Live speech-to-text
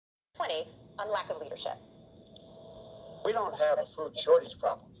on lack of leadership? We don't have a food shortage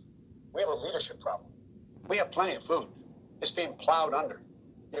problem. We have a leadership problem. We have plenty of food. It's being plowed under.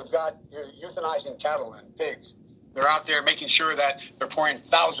 You're euthanizing cattle and pigs. They're out there making sure that they're pouring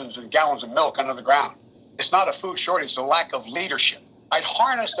thousands of gallons of milk under the ground. It's not a food shortage, it's a lack of leadership. I'd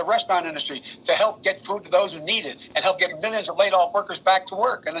harness the restaurant industry to help get food to those who need it and help get millions of laid off workers back to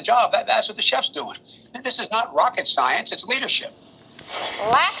work and a job. That's what the chef's doing. This is not rocket science, it's leadership.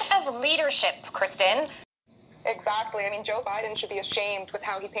 Lack of leadership, Kristen. Exactly. I mean, Joe Biden should be ashamed with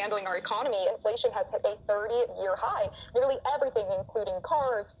how he's handling our economy. Inflation has hit a 30-year high. Nearly everything, including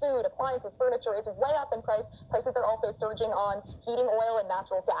cars, food, appliances, furniture, is way up in price. Prices are also surging on heating oil and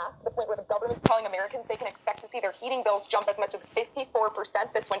natural gas, to the point where the government's telling Americans they can expect to see their heating bills jump as much as 54%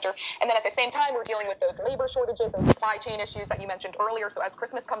 this winter. And then at the same time, we're dealing with those labor shortages and supply chain issues that you mentioned earlier. So as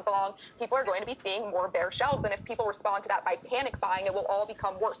Christmas comes along, people are going to be seeing more bare shelves. And if people respond to that by panic buying, it will all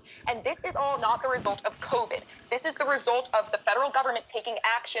become worse. And this is all not the result of COVID. This is the result of the federal government taking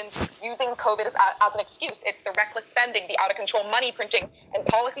action using COVID as an excuse. It's the reckless spending, the out-of-control money printing, and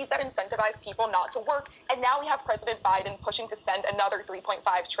policies that incentivize people not to work. And now we have President Biden pushing to spend another $3.5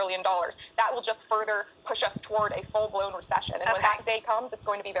 trillion. That will just further push us toward a full-blown recession. And when that day comes, it's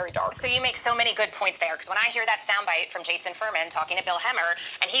going to be very dark. So you make so many good points there, because when I hear that soundbite from Jason Furman talking to Bill Hemmer,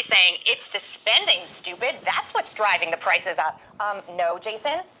 and he's saying, it's the spending, stupid, that's what's driving the prices up. No,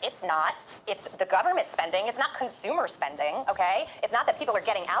 Jason, it's not. It's the government spending. It's not consumer spending, okay? It's not that people are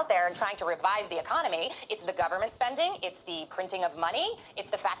getting out there and trying to revive the economy. It's the government spending. It's the printing of money. It's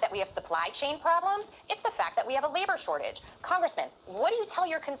the fact that we have supply chain problems. It's the fact that we have a labor shortage. Congressman, what do you tell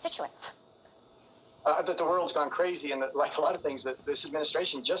your constituents? That the world's gone crazy, and that, like a lot of things, that this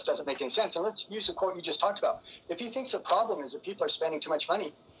administration just doesn't make any sense. And let's use the quote you just talked about. If he thinks the problem is that people are spending too much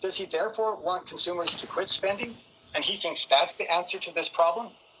money, does he therefore want consumers to quit spending? And he thinks that's the answer to this problem?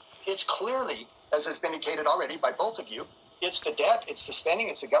 It's clearly, as has been indicated already by both of you, it's the debt, it's the spending,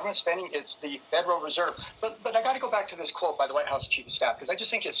 it's the government spending, it's the Federal Reserve. But I got to go back to this quote by the White House Chief of Staff, because I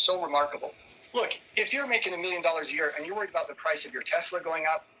just think it's so remarkable. Look, if you're making $1 million a year and you're worried about the price of your Tesla going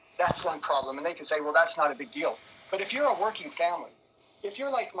up, that's one problem. And they can say, well, that's not a big deal. But if you're a working family, if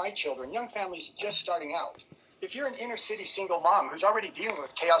you're like my children, young families just starting out, if you're an inner city single mom who's already dealing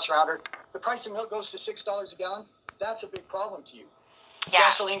with chaos around her, the price of milk goes to $6 a gallon, that's a big problem to you. Yeah.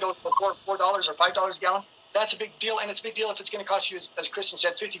 Gasoline goes for $4 or $5 a gallon. That's a big deal, and it's a big deal if it's going to cost you, as Kristen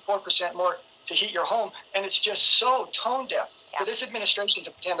said, 54% more to heat your home. And it's just so tone deaf for this administration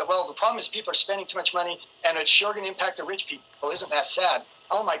to pretend that, well, the problem is people are spending too much money, and it's sure going to impact the rich people. Isn't that sad?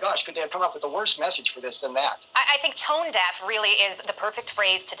 Oh my gosh, could they have come up with a worse message for this than that? I think tone deaf really is the perfect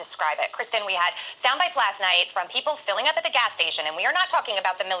phrase to describe it. Kristen, we had sound bites last night from people filling up at the gas station, and we are not talking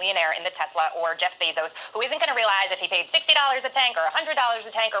about the millionaire in the Tesla or Jeff Bezos, who isn't going to realize if he paid $60 a tank or $100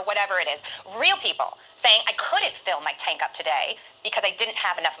 a tank or whatever it is. Real people saying, I couldn't fill my tank up today because I didn't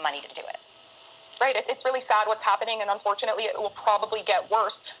have enough money to do it. Right. It's really sad what's happening, and unfortunately, it will probably get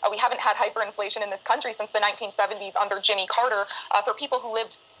worse. We haven't had hyperinflation in this country since the 1970s under Jimmy Carter. For people who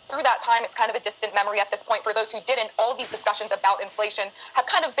lived through that time, it's kind of a distant memory at this point. For those who didn't, all of these discussions about inflation have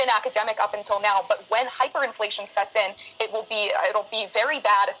kind of been academic up until now. But when hyperinflation sets in, it'll be very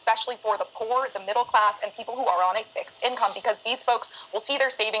bad, especially for the poor, the middle class, and people who are on a fixed income, because these folks will see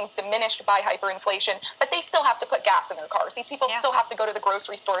their savings diminished by hyperinflation, but they still have to put gas in their cars. These people still have to go to the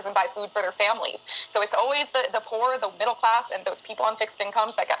grocery stores and buy food for their families. So it's always the poor, the middle class, and those people on fixed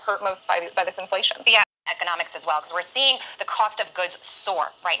incomes that get hurt most by this inflation. Yeah. Economics as well, because we're seeing the cost of goods soar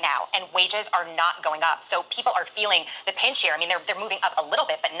right now, and wages are not going up. So people are feeling the pinch here. I mean, they're moving up a little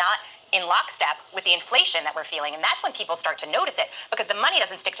bit, but not in lockstep with the inflation that we're feeling. And that's when people start to notice it, because the money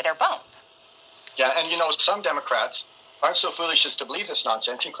doesn't stick to their bones. Yeah, and some Democrats aren't so foolish as to believe this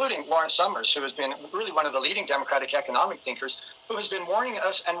nonsense, including Lawrence Summers, who has been really one of the leading Democratic economic thinkers, who has been warning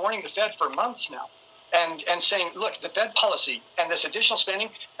us and warning the Fed for months now. And saying, look, the Fed policy and this additional spending,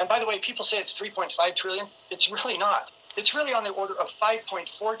 and by the way, people say it's $3.5 trillion. It's really not. It's really on the order of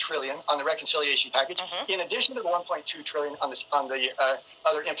 $5.4 trillion on the reconciliation package, in addition to the $1.2 trillion on the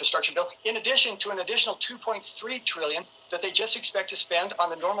other infrastructure bill, in addition to an additional $2.3 trillion that they just expect to spend on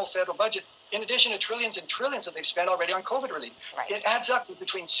the normal federal budget, in addition to trillions and trillions that they've spent already on COVID relief. Right. It adds up to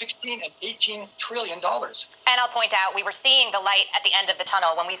between $16 and $18 trillion. And I'll point out, we were seeing the light at the end of the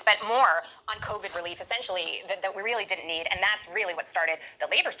tunnel when we spent more on COVID relief, essentially, that we really didn't need. And that's really what started the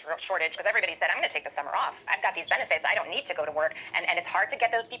labor shortage, because everybody said, I'm going to take the summer off. I've got these benefits. I don't need to go to work. And it's hard to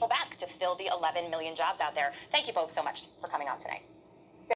get those people back to fill the 11 million jobs out there. Thank you both so much for coming on tonight.